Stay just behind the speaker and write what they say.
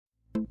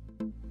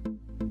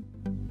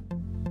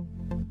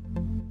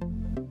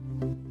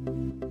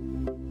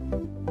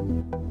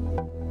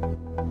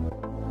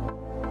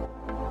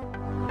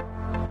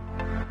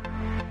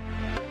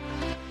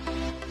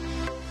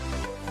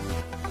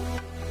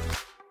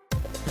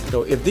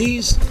So if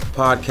these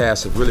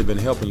podcasts have really been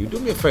helping you, do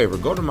me a favor.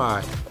 Go to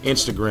my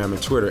Instagram and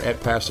Twitter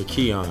at Pastor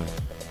Keion,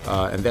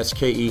 and that's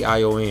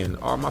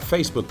Keion, or my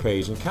Facebook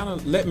page, and kind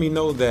of let me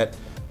know that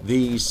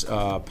these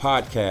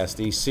podcasts,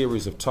 these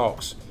series of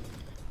talks,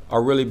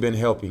 have really been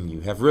helping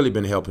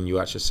you,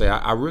 I should say.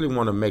 I really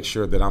want to make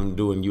sure that I'm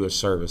doing you a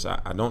service.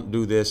 I don't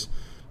do this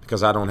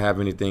because I don't have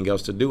anything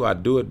else to do. I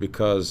do it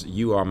because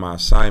you are my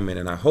assignment,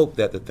 and I hope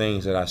that the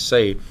things that I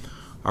say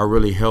are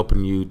really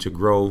helping you to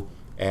grow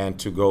and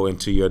to go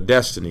into your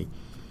destiny.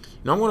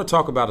 Now, I want to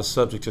talk about a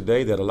subject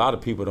today that a lot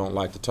of people don't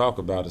like to talk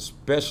about,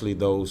 especially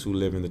those who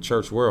live in the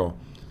church world.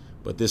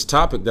 But this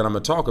topic that I'm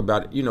going to talk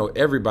about,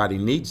 everybody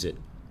needs it.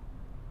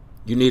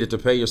 You needed to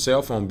pay your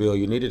cell phone bill.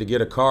 You needed to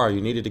get a car.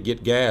 You needed to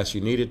get gas.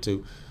 You needed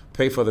to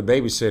pay for the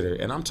babysitter.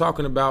 And I'm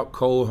talking about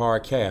cold,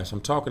 hard cash.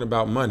 I'm talking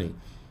about money.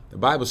 The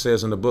Bible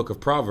says in the book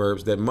of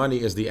Proverbs that money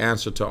is the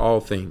answer to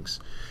all things.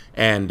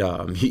 And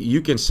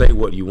you can say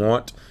what you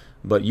want,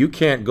 but you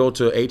can't go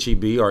to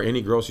H-E-B or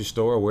any grocery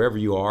store or wherever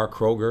you are,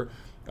 Kroger,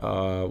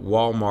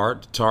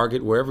 Walmart,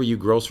 Target, wherever you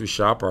grocery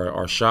shop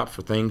or shop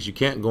for things. You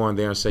can't go in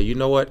there and say, you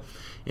know what?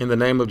 In the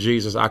name of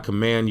Jesus, I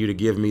command you to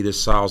give me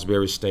this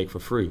Salisbury steak for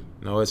free.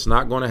 No, it's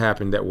not going to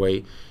happen that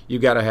way. You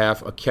got to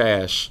have a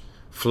cash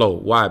flow.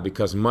 Why?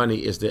 Because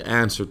money is the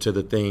answer to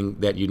the thing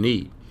that you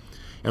need.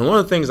 And one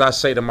of the things I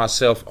say to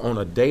myself on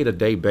a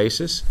day-to-day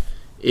basis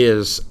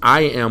is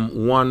I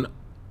am one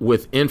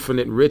with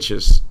infinite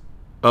riches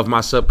of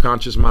my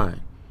subconscious mind.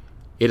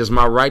 It is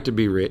my right to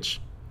be rich.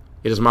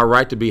 It is my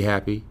right to be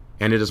happy.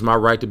 And it is my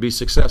right to be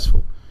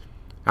successful.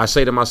 I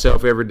say to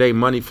myself every day,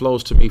 money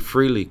flows to me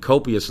freely,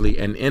 copiously,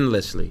 and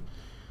endlessly.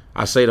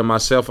 I say to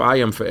myself, I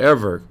am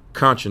forever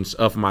conscious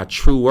of my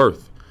true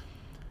worth.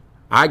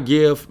 I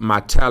give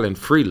my talent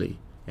freely,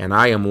 and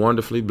I am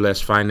wonderfully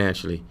blessed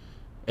financially.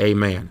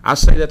 Amen. I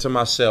say that to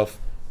myself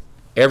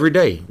every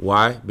day.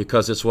 Why?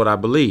 Because it's what I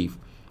believe.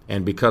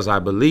 And because I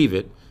believe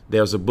it,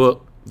 there's a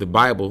book, the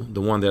Bible,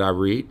 the one that I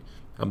read,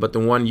 but the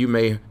one you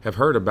may have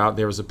heard about,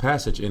 there is a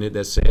passage in it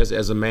that says,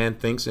 as a man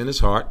thinks in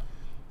his heart,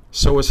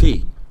 so is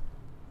he.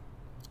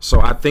 So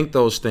I think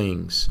those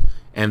things,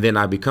 and then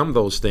I become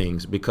those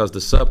things, because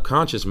the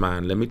subconscious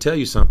mind, let me tell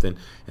you something,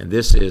 and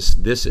this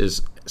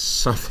is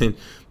something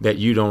that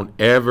you don't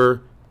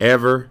ever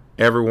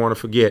want to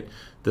forget.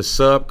 The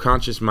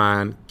subconscious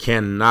mind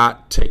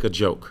cannot take a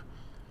joke.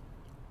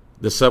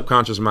 The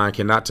subconscious mind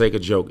cannot take a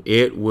joke.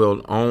 It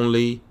will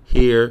only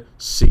hear,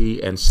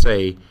 see, and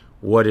say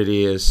what it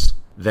is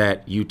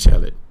that you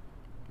tell it.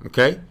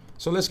 Okay?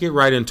 So let's get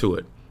right into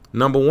it.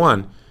 Number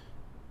one,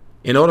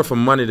 in order for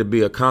money to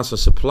be a constant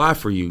supply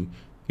for you,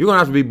 you're going to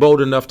have to be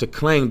bold enough to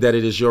claim that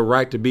it is your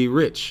right to be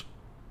rich.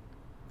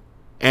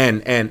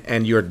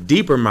 And your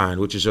deeper mind,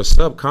 which is your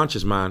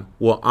subconscious mind,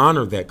 will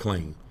honor that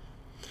claim.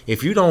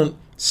 If you don't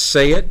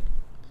say it,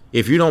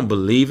 if you don't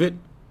believe it,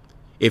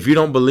 if you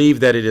don't believe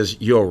that it is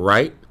your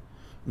right,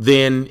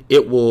 then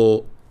it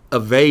will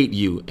evade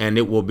you and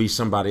it will be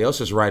somebody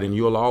else's right. And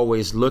you'll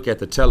always look at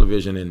the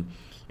television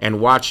and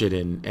watch it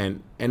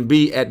and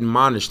be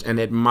admonished and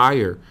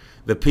admire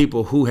the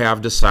people who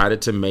have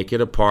decided to make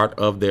it a part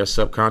of their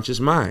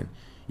subconscious mind.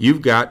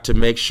 You've got to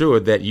make sure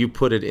that you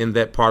put it in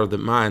that part of the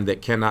mind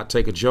that cannot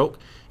take a joke,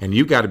 and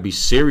you got to be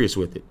serious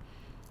with it.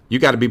 You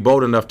got to be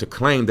bold enough to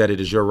claim that it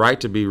is your right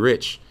to be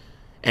rich.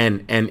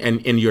 And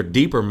in your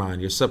deeper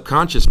mind, your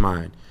subconscious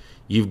mind,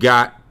 you've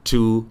got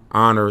to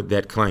honor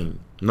that claim.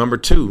 Number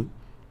two,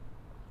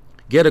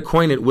 get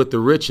acquainted with the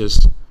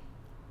riches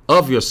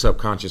of your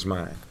subconscious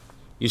mind.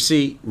 You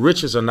see,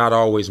 riches are not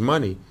always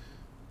money.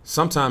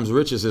 Sometimes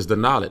riches is the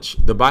knowledge.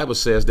 The Bible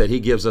says that he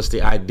gives us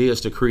the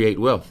ideas to create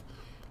wealth.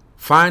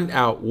 Find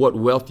out what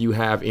wealth you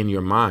have in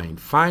your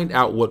mind. Find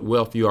out what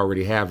wealth you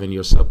already have in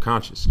your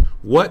subconscious.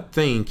 What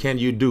thing can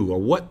you do, or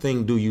what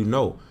thing do you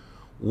know?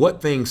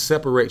 What thing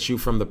separates you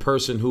from the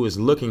person who is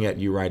looking at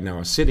you right now,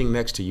 or sitting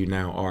next to you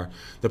now, or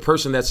the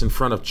person that's in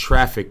front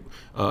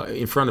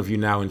of you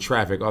now in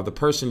traffic, or the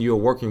person you're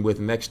working with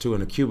next to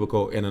in a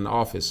cubicle in an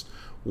office?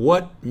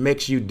 What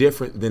makes you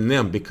different than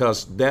them?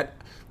 Because that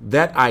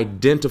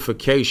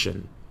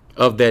identification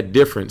of that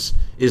difference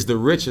is the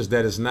riches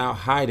that is now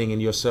hiding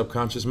in your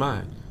subconscious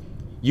mind.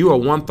 You are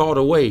one thought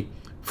away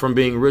from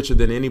being richer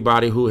than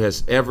anybody who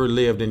has ever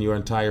lived in your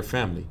entire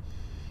family.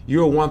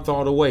 You are one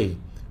thought away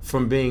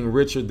from being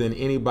richer than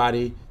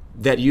anybody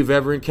that you've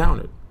ever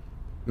encountered.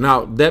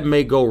 Now, that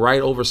may go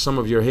right over some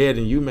of your head,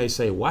 and you may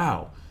say,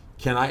 wow,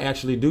 can I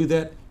actually do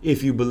that?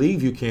 If you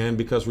believe you can,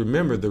 because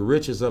remember, the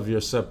riches of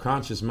your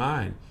subconscious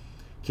mind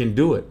can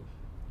do it.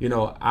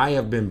 I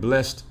have been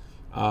blessed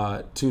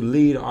to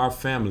lead our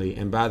family.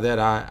 And by that,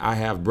 I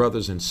have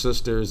brothers and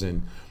sisters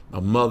and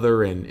a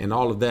mother and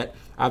all of that.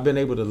 I've been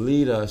able to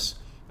lead us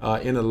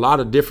in a lot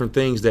of different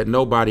things that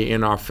nobody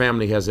in our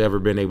family has ever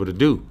been able to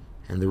do.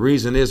 And the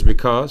reason is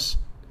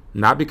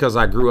not because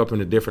I grew up in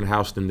a different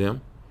house than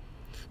them,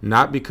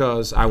 not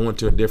because I went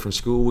to a different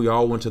school. We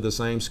all went to the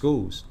same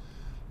schools.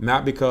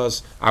 Not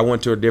because I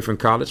went to a different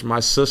college.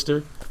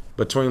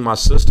 Between my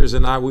sisters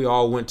and I, we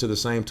all went to the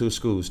same two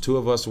schools. Two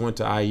of us went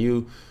to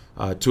IU.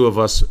 Two of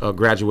us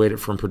graduated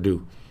from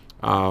Purdue.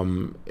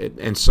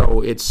 And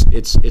so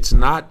it's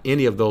not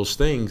any of those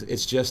things.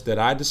 It's just that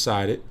I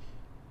decided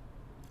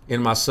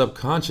in my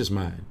subconscious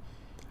mind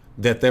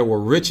that there were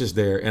riches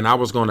there, and I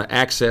was going to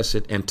access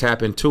it and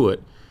tap into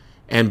it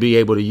and be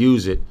able to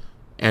use it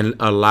and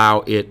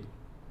allow it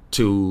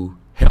to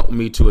help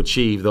me to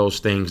achieve those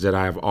things that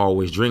I have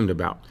always dreamed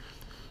about.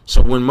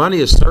 So when money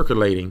is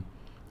circulating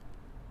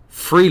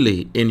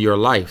freely in your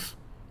life,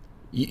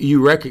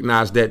 you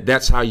recognize that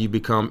that's how you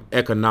become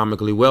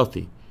economically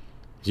wealthy.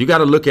 You got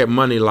to look at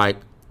money like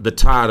the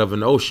tide of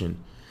an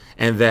ocean,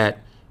 and that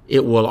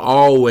it will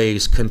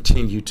always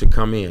continue to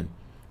come in.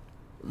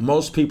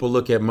 Most people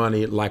look at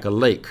money like a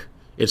lake.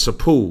 It's a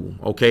pool,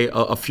 okay,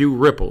 a few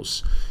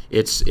ripples.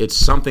 It's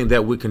something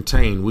that we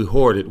contain. We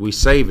hoard it. We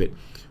save it.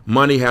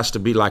 Money has to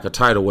be like a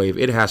tidal wave.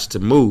 It has to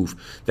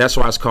move. That's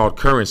why it's called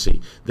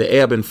currency. The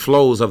ebb and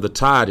flows of the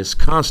tide is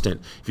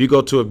constant. If you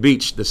go to a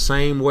beach, the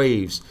same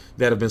waves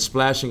that have been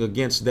splashing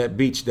against that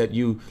beach that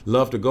you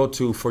love to go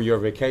to for your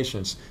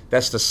vacations,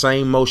 that's the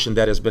same motion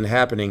that has been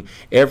happening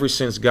ever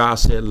since God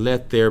said,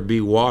 let there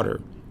be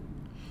water.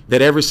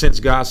 That ever since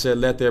God said,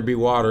 let there be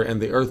water,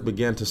 and the earth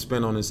began to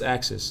spin on its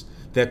axis,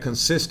 that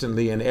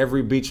consistently in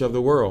every beach of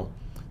the world,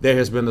 there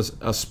has been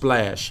a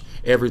splash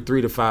every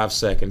 3 to 5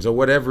 seconds, or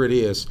whatever it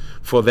is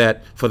for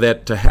that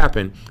to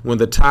happen. When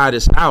the tide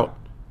is out,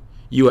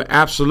 you are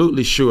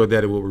absolutely sure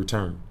that it will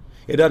return.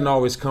 It doesn't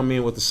always come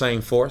in with the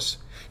same force.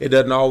 It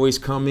doesn't always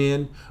come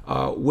in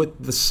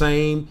with the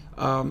same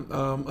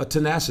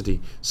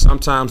tenacity.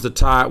 Sometimes the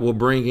tide will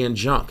bring in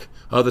junk.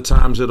 Other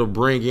times it'll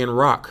bring in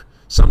rock.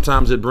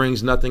 Sometimes it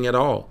brings nothing at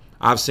all.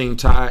 I've seen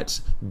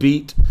tides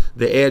beat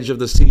the edge of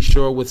the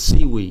seashore with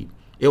seaweed.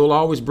 It will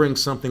always bring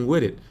something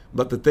with it.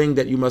 But the thing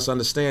that you must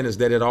understand is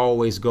that it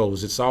always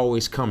goes. It's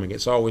always coming.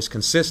 It's always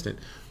consistent.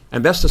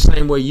 And that's the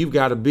same way you've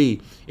got to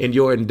be in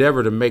your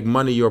endeavor to make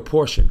money your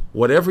portion.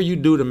 Whatever you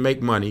do to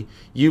make money,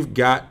 you've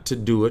got to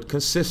do it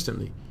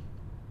consistently.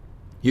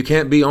 You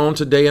can't be on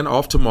today and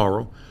off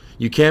tomorrow.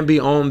 You can't be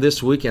on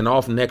this week and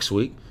off next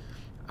week.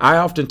 I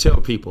often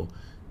tell people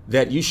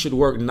that you should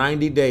work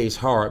 90 days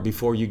hard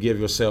before you give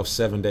yourself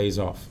 7 days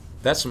off.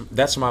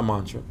 That's my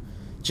mantra.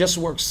 Just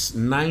work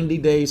 90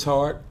 days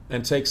hard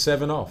and take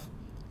 7 off.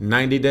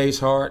 90 days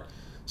hard,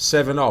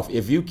 7 off.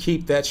 If you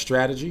keep that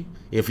strategy,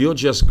 if you'll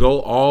just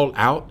go all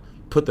out,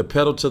 put the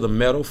pedal to the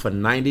metal for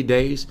 90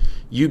 days,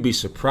 you'd be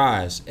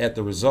surprised at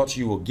the results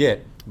you will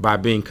get by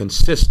being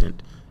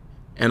consistent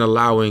and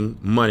allowing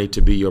money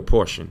to be your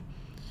portion.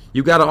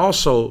 You got to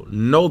also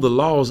know the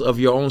laws of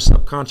your own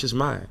subconscious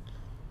mind.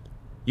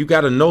 You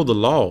got to know the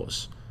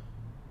laws.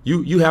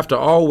 You have to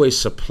always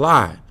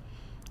supply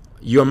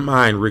your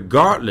mind,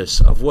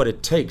 regardless of what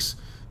it takes,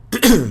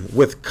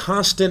 with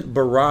constant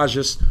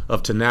barrages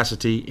of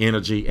tenacity,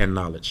 energy, and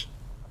knowledge.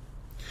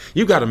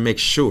 You got to make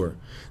sure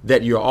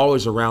that you're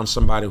always around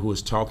somebody who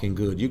is talking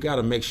good. You got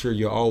to make sure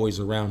you're always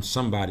around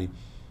somebody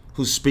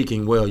who's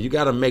speaking well. You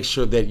got to make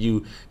sure that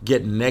you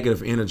get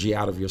negative energy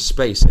out of your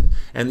space.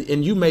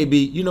 And you may be,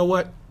 you know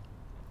what?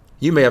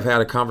 You may have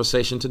had a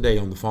conversation today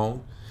on the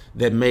phone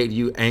that made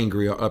you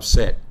angry or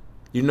upset.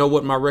 You know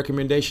what my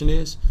recommendation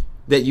is?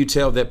 That you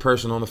tell that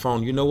person on the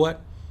phone, you know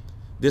what?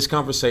 This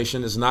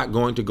conversation is not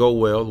going to go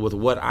well with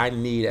what I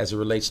need as it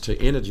relates to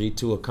energy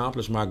to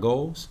accomplish my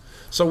goals.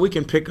 So we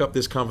can pick up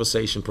this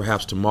conversation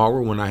perhaps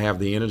tomorrow when I have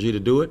the energy to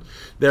do it.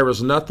 There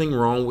is nothing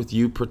wrong with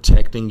you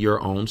protecting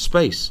your own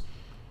space.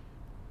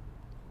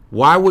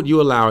 Why would you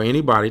allow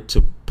anybody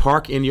to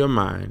park in your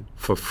mind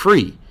for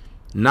free,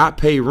 not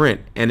pay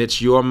rent, and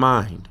it's your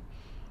mind?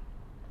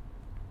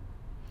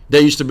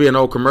 There used to be an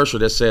old commercial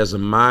that says a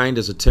mind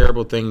is a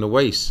terrible thing to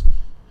waste.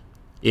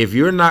 If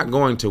you're not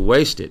going to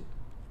waste it,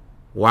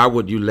 why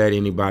would you let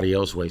anybody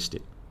else waste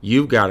it?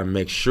 You've got to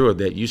make sure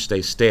that you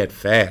stay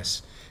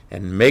steadfast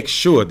and make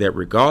sure that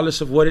regardless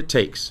of what it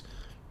takes,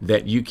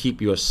 that you keep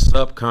your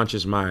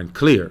subconscious mind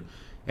clear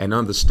and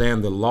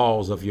understand the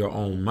laws of your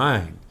own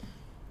mind.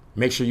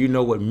 Make sure you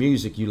know what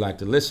music you like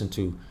to listen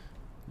to,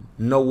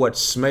 know what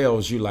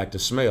smells you like to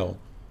smell,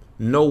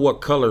 know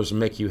what colors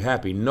make you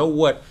happy, know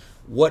what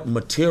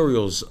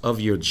materials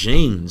of your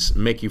jeans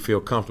make you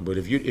feel comfortable.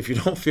 If you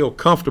don't feel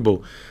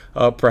comfortable,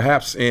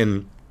 perhaps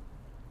in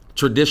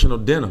traditional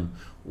denim,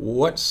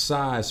 what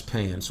size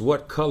pants,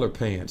 what color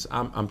pants?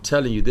 I'm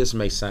telling you, this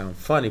may sound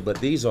funny, but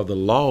these are the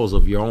laws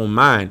of your own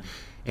mind,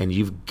 and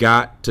you've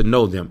got to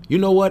know them. You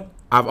know what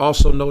I've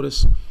also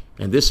noticed,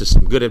 and this is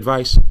some good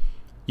advice,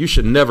 you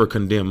should never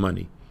condemn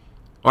money.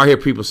 I hear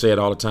people say it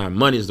all the time,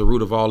 money is the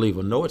root of all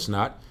evil. No, it's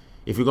not.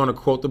 If you're going to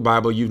quote the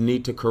Bible, you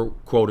need to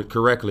quote it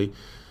correctly.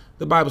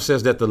 The Bible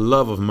says that the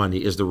love of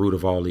money is the root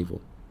of all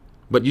evil.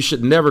 But you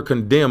should never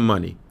condemn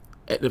money.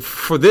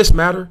 For this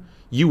matter,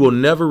 you will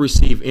never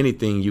receive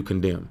anything you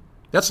condemn.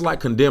 That's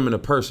like condemning a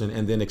person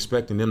and then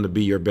expecting them to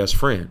be your best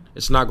friend.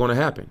 It's not going to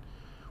happen.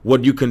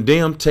 What you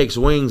condemn takes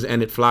wings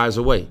and it flies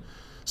away.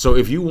 So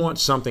if you want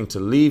something to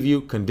leave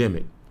you, condemn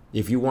it.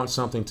 If you want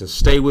something to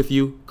stay with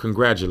you,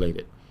 congratulate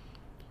it.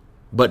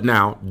 But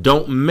now,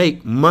 don't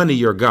make money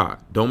your God.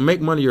 Don't make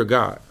money your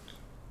God.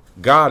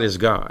 God is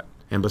God,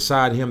 and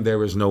beside him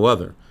there is no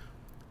other.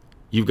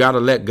 You've got to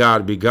let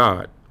God be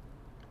God.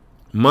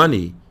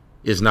 Money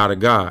is not a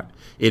God.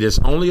 It is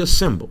only a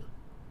symbol.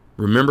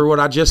 Remember what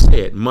I just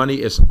said.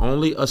 Money is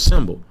only a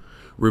symbol.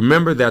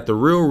 Remember that the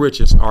real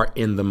riches are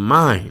in the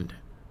mind.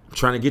 I'm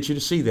trying to get you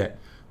to see that.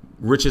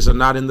 Riches are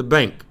not in the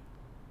bank.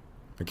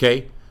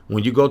 Okay?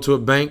 When you go to a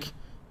bank,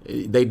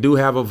 they do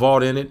have a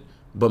vault in it,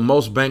 but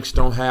most banks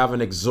don't have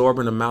an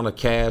exorbitant amount of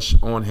cash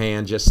on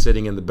hand just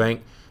sitting in the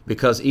bank,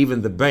 because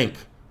even the bank,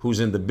 who's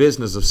in the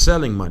business of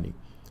selling money,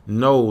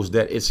 knows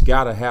that it's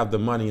got to have the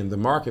money in the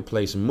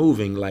marketplace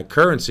moving like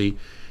currency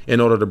in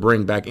order to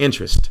bring back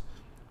interest.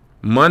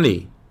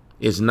 Money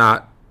is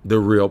not the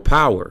real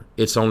power.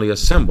 It's only a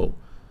symbol.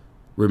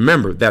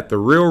 Remember that the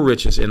real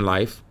riches in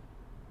life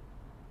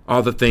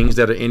are the things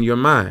that are in your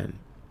mind.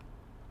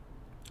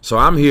 So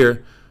I'm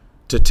here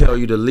to tell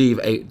you to lead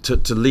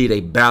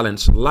a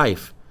balanced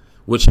life,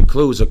 which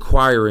includes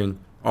acquiring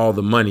all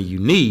the money you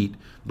need,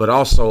 but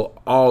also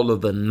all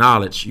of the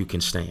knowledge you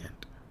can stand.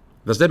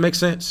 Does that make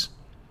sense?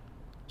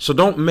 So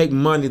don't make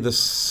money the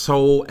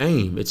sole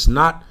aim. It's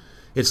not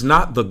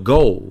the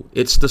goal.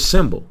 It's the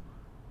symbol.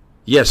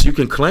 Yes, you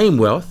can claim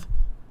wealth.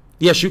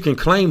 Yes, you can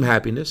claim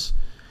happiness.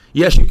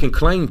 Yes, you can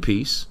claim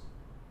peace.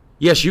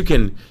 Yes, you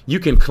can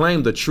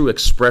claim the true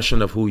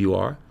expression of who you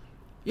are.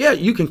 Yeah,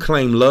 you can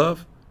claim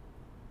love.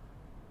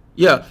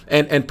 Yeah,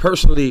 and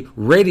personally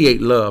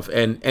radiate love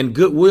and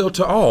goodwill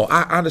to all.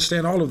 I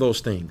understand all of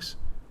those things.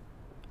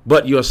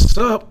 But your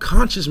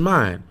subconscious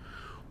mind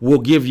will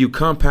give you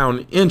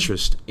compound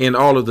interest in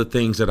all of the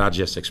things that I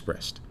just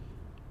expressed.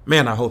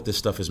 Man, I hope this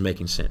stuff is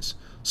making sense.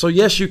 So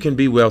yes, you can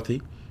be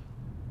wealthy.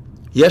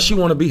 Yes, you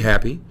want to be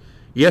happy.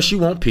 Yes, you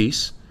want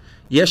peace.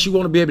 Yes, you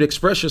want to be able to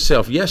express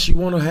yourself. Yes, you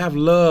want to have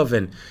love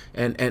and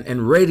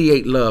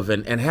radiate love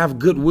and have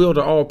goodwill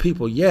to all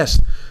people.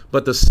 Yes,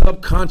 but the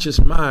subconscious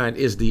mind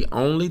is the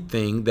only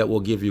thing that will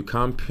give you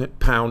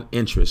compound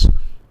interest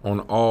on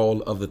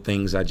all of the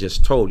things I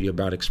just told you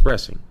about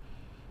expressing.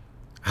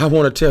 I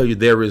want to tell you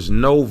there is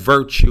no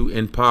virtue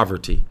in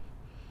poverty.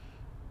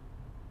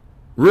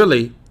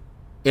 Really,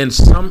 in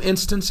some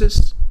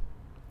instances,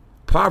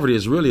 poverty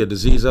is really a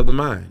disease of the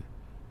mind.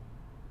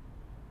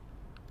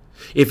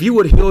 If you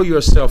would heal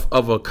yourself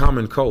of a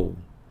common cold,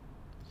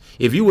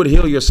 if you would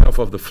heal yourself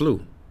of the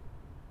flu,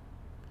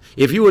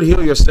 if you would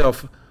heal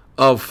yourself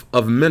of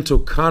mental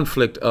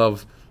conflict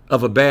of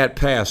a bad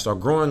past or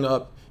growing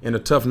up in a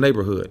tough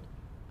neighborhood,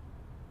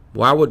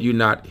 why would you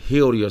not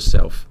heal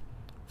yourself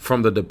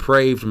from the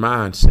depraved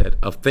mindset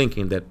of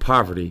thinking that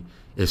poverty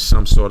is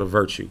some sort of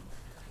virtue?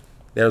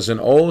 There's an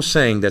old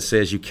saying that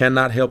says you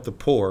cannot help the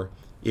poor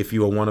if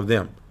you are one of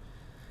them.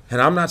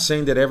 And I'm not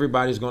saying that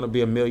everybody's going to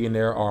be a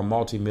millionaire or a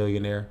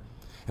multimillionaire.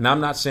 And I'm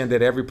not saying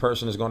that every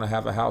person is going to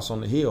have a house on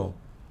the hill.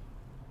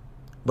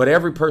 But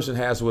every person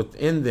has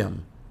within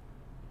them,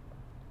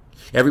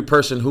 every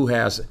person who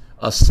has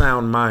a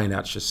sound mind,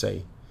 I should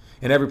say,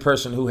 and every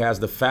person who has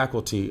the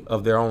faculty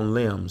of their own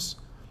limbs,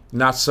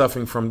 not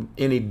suffering from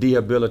any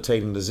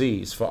debilitating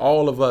disease. For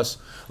all of us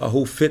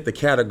who fit the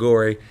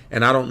category,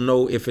 and I don't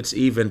know if it's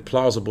even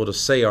plausible to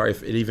say or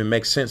if it even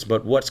makes sense,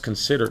 but what's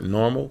considered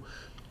normal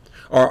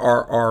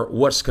or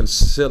what's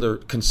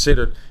considered,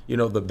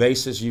 the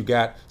basis. You've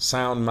got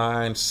sound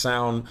mind,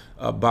 sound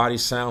body,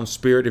 sound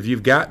spirit. If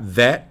you've got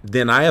that,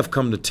 then I have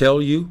come to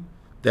tell you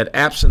that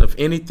absent of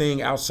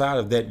anything outside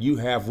of that, you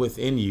have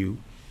within you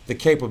the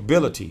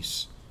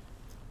capabilities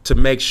to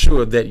make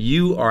sure that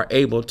you are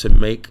able to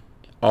make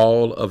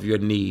all of your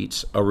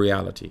needs a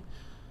reality.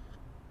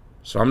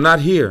 So I'm not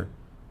here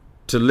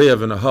to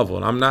live in a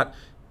hovel. I'm not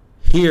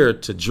here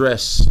to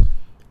dress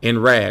in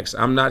rags.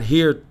 I'm not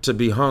here to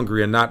be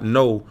hungry and not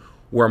know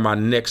where my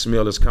next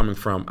meal is coming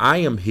from. I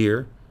am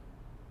here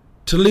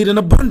to lead an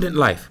abundant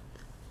life.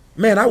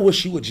 Man, I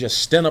wish you would just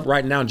stand up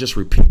right now and just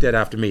repeat that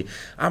after me.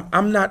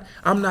 I'm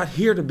not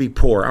here to be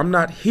poor. I'm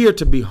not here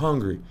to be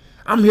hungry.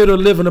 I'm here to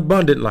live an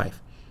abundant life.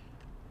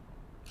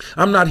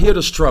 I'm not here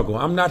to struggle.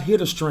 I'm not here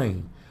to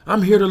strain.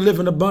 I'm here to live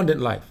an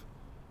abundant life.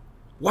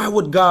 Why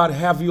would God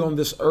have you on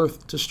this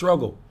earth to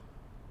struggle?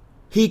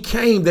 He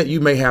came that you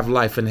may have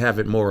life and have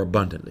it more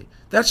abundantly.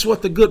 That's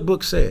what the good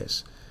book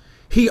says.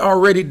 He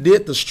already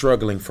did the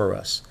struggling for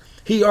us.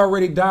 He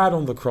already died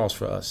on the cross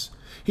for us.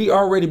 He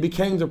already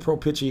became the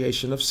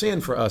propitiation of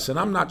sin for us. And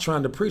I'm not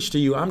trying to preach to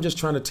you. I'm just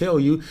trying to tell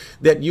you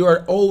that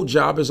your old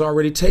job is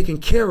already taken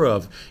care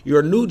of.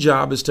 Your new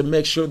job is to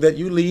make sure that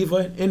you leave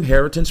an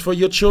inheritance for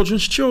your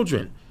children's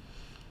children.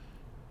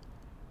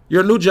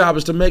 Your new job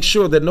is to make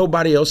sure that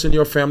nobody else in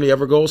your family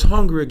ever goes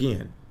hungry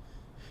again.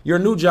 Your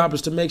new job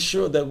is to make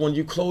sure that when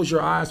you close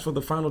your eyes for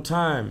the final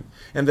time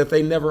and that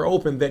they never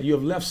open, that you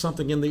have left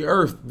something in the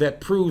earth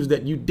that proves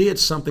that you did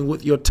something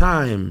with your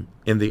time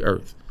in the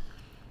earth.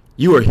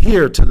 You are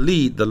here to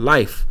lead the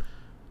life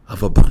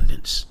of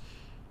abundance.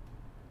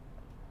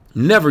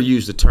 Never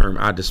use the term,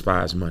 I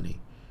despise money.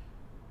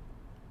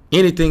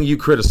 Anything you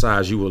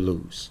criticize, you will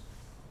lose.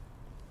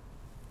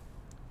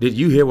 Did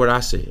you hear what I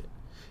said?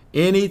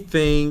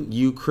 Anything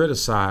you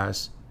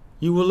criticize,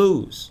 you will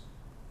lose.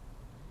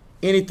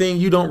 Anything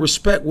you don't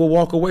respect will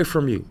walk away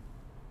from you.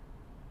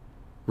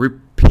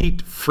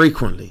 Repeat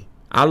frequently.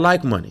 I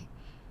like money.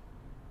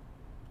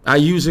 I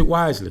use it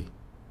wisely.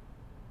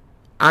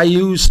 I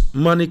use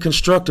money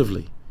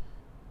constructively.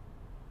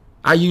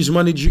 I use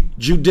money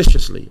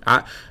judiciously.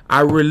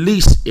 I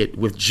release it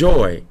with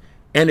joy,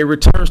 and it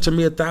returns to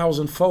me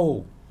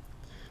 1,000-fold.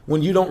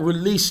 When you don't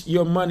release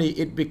your money,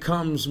 it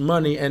becomes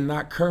money and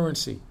not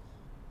currency.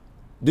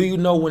 Do you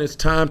know when it's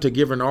time to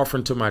give an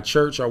offering to my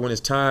church, or when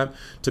it's time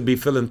to be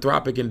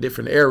philanthropic in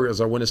different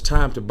areas, or when it's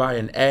time to buy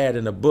an ad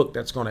in a book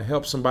that's going to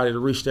help somebody to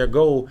reach their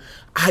goal?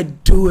 I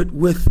do it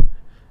with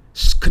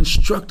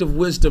constructive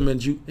wisdom and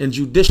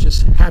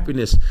judicious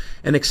happiness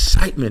and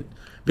excitement,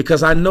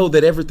 because I know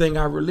that everything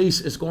I release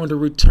is going to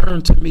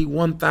return to me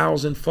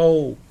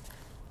 1,000-fold.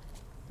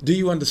 Do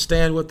you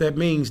understand what that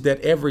means? That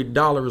every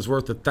dollar is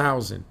worth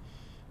 1,000.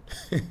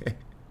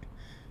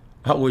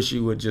 I wish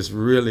you would just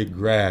really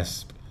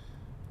grasp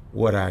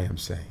what I am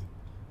saying.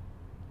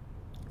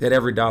 That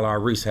every dollar I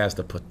release has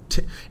the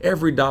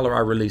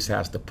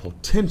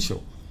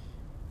potential,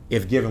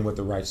 if given with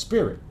the right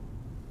spirit,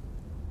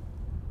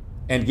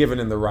 and given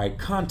in the right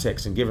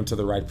context, and given to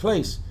the right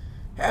place,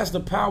 has the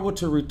power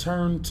to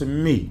return to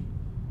me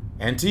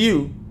and to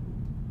you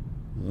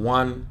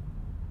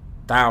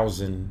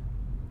 1,000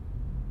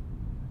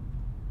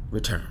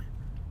 return.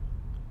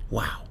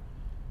 Wow.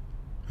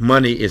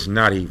 Money is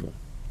not evil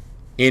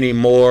any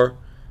more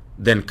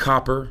than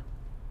copper,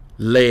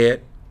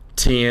 lead,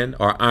 tin,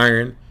 or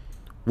iron,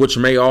 which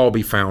may all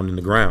be found in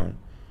the ground.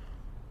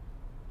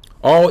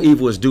 All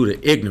evil is due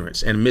to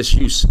ignorance and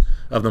misuse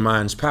of the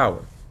mind's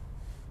power.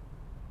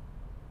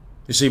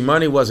 You see,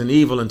 money wasn't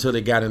evil until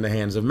it got in the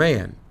hands of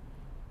man.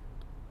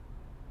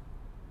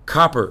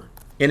 Copper,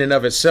 in and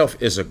of itself,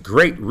 is a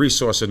great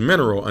resource and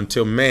mineral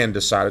until man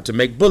decided to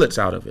make bullets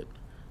out of it.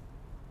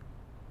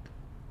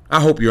 I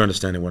hope you're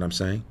understanding what I'm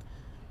saying.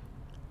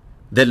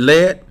 That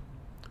lead,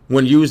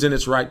 when used in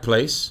its right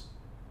place,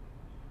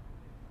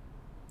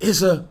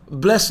 is a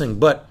blessing,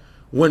 but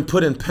when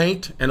put in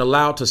paint and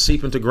allowed to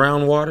seep into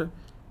groundwater,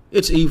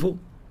 it's evil.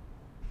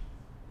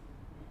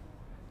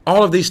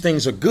 All of these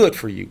things are good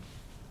for you,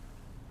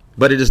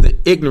 but it is the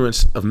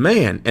ignorance of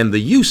man and the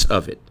use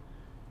of it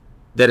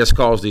that has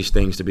caused these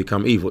things to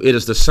become evil. It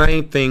is the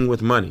same thing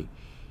with money.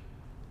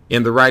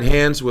 In the right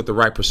hands, with the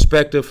right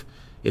perspective,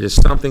 it is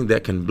something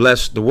that can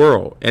bless the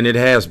world, and it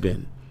has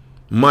been.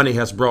 Money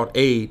has brought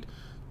aid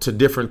to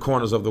different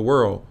corners of the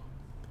world.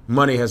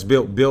 Money has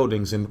built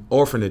buildings and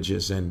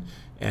orphanages and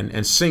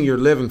senior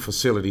living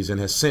facilities, and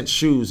has sent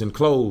shoes and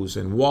clothes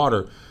and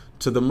water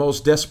to the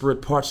most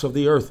desperate parts of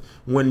the earth.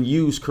 When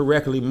used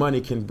correctly,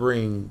 money can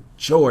bring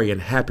joy and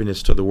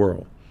happiness to the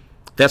world.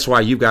 That's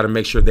why you've got to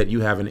make sure that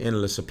you have an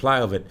endless supply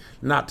of it,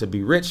 not to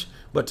be rich,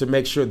 but to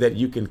make sure that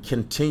you can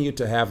continue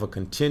to have a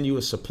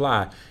continuous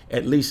supply,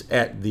 at least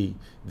at the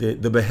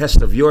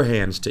behest of your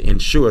hands, to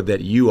ensure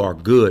that you are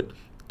good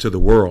to the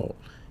world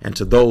and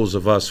to those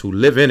of us who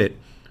live in it,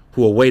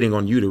 who are waiting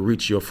on you to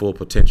reach your full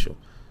potential.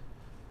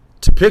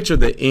 To picture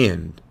the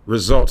end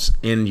results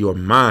in your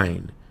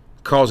mind,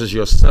 causes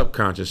your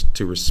subconscious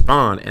to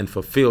respond and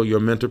fulfill your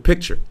mental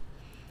picture.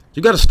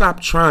 You got to stop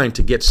trying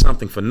to get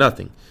something for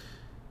nothing.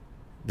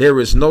 There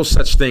is no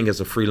such thing as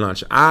a free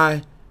lunch.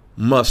 I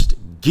must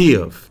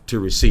give to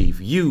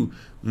receive. You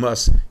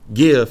must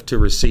give to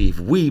receive.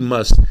 We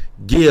must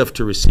give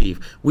to receive.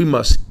 We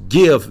must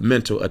give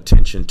mental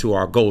attention to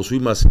our goals. We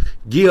must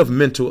give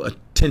mental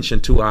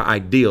attention to our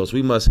ideals.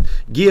 We must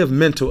give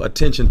mental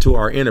attention to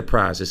our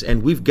enterprises.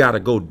 And we've got to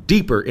go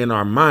deeper in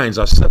our minds,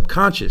 our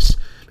subconscious,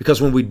 because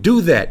when we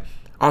do that,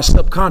 our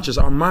subconscious,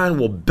 our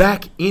mind will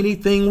back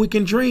anything we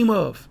can dream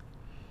of.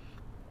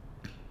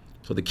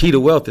 So the key to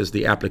wealth is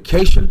the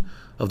application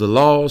of the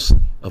laws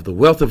of the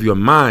wealth of your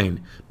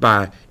mind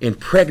by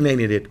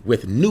impregnating it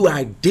with new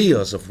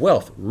ideas of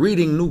wealth,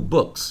 reading new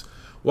books,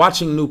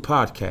 watching new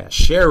podcasts,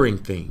 sharing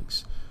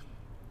things,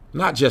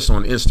 not just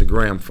on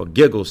Instagram for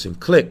giggles and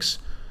clicks,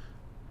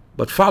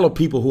 but follow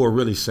people who are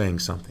really saying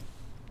something.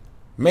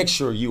 Make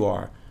sure you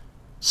are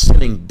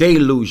sending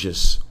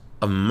deluges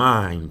of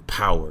mind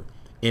power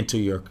into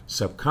your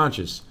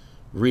subconscious.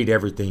 Read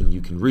everything you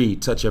can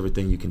read, touch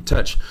everything you can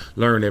touch,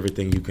 learn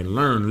everything you can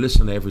learn,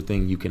 listen to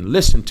everything you can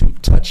listen to,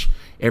 touch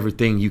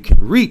everything you can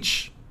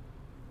reach.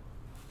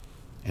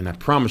 And I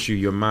promise you,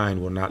 your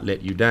mind will not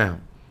let you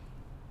down.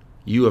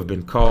 You have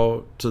been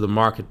called to the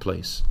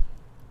marketplace.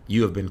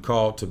 You have been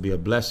called to be a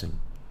blessing.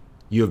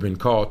 You have been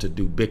called to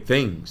do big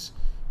things.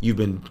 You've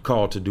been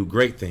called to do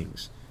great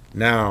things.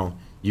 Now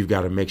you've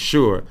got to make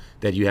sure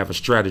that you have a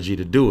strategy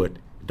to do it.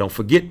 Don't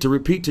forget to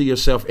repeat to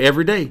yourself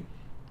every day,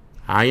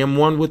 I am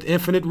one with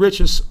infinite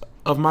riches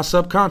of my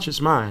subconscious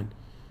mind.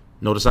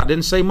 Notice I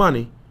didn't say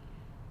money.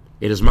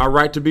 It is my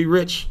right to be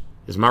rich.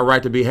 It's my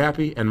right to be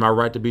happy and my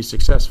right to be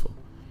successful.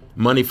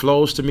 Money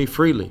flows to me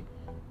freely,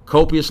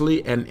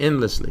 copiously, and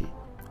endlessly.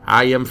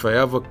 I am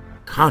forever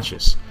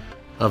conscious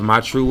of my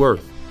true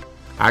worth.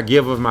 I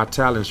give of my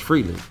talents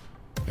freely,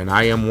 and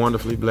I am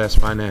wonderfully blessed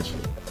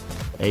financially.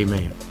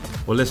 Amen.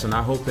 Well, listen,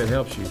 I hope that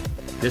helps you.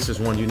 this is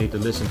one you need to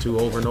listen to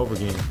over and over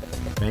again.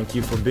 Thank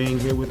you for being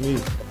here with me.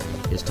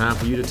 It's time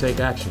for you to take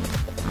action.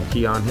 I'm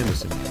Keion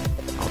Henderson.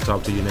 I'll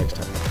talk to you next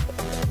time.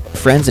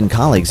 Friends and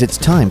colleagues, it's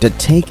time to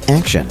take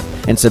action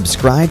and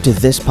subscribe to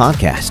this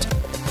podcast.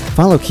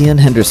 Follow Keion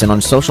Henderson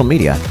on social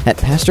media at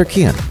Pastor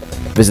Keion.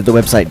 Visit the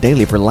website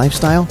daily for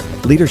lifestyle,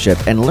 leadership,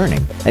 and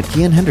learning at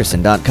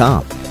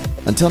KeionHenderson.com.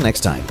 Until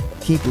next time,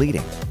 keep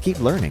leading, keep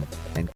learning,